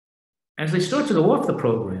As they start to go off the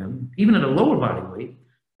program, even at a lower body weight,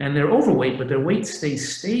 and they're overweight, but their weight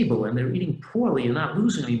stays stable and they're eating poorly and not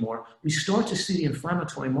losing anymore, we start to see the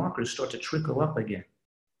inflammatory markers start to trickle up again.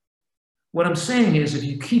 What I'm saying is, if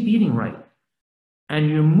you keep eating right and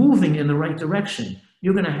you're moving in the right direction,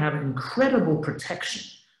 you're going to have incredible protection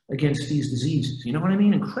against these diseases. You know what I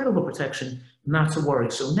mean? Incredible protection, not to worry.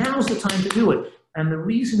 So now's the time to do it. And the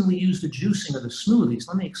reason we use the juicing or the smoothies,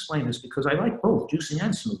 let me explain this, because I like both juicing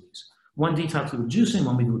and smoothies. One detox with juicing,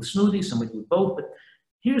 one we do with smoothies, some we do with both. But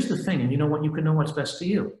here's the thing, and you know what? You can know what's best for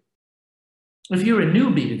you. If you're a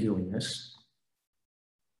newbie to doing this,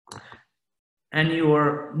 and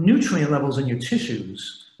your nutrient levels in your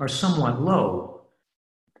tissues are somewhat low,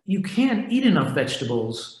 you can't eat enough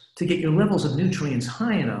vegetables to get your levels of nutrients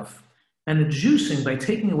high enough. And the juicing, by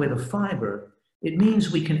taking away the fiber, it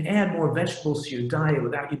means we can add more vegetables to your diet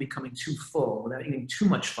without you becoming too full, without eating too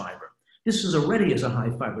much fiber. This is already as a high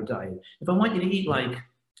fiber diet. If I want you to eat like,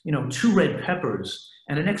 2 red peppers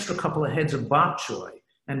and an extra couple of heads of bok choy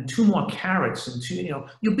and 2 more carrots and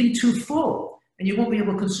you'll be too full and you won't be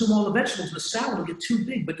able to consume all the vegetables. The salad will get too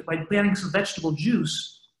big, but by adding some vegetable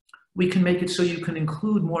juice, we can make it so you can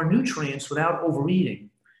include more nutrients without overeating,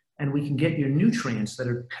 and we can get your nutrients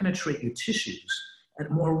that penetrate your tissues and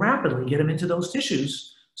more rapidly get them into those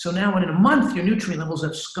tissues. So now in a month, your nutrient levels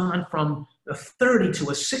have gone from a 30 to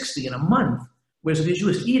a 60 in a month. Whereas if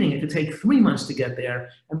you're just eating, it could take 3 months to get there.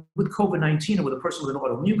 And with COVID-19 or with a person with an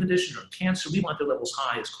autoimmune condition or cancer, we want their levels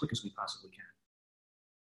high as quick as we possibly can.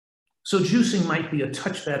 So juicing might be a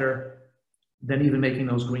touch better than even making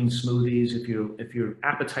those green smoothies if your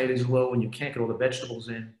appetite is low and you can't get all the vegetables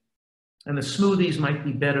in. And the smoothies might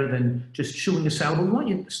be better than just chewing a salad. But we want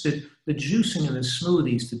you the juicing and the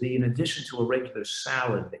smoothies to be in addition to a regular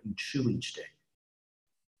salad that you chew each day.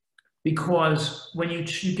 Because when you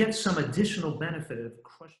get some additional benefit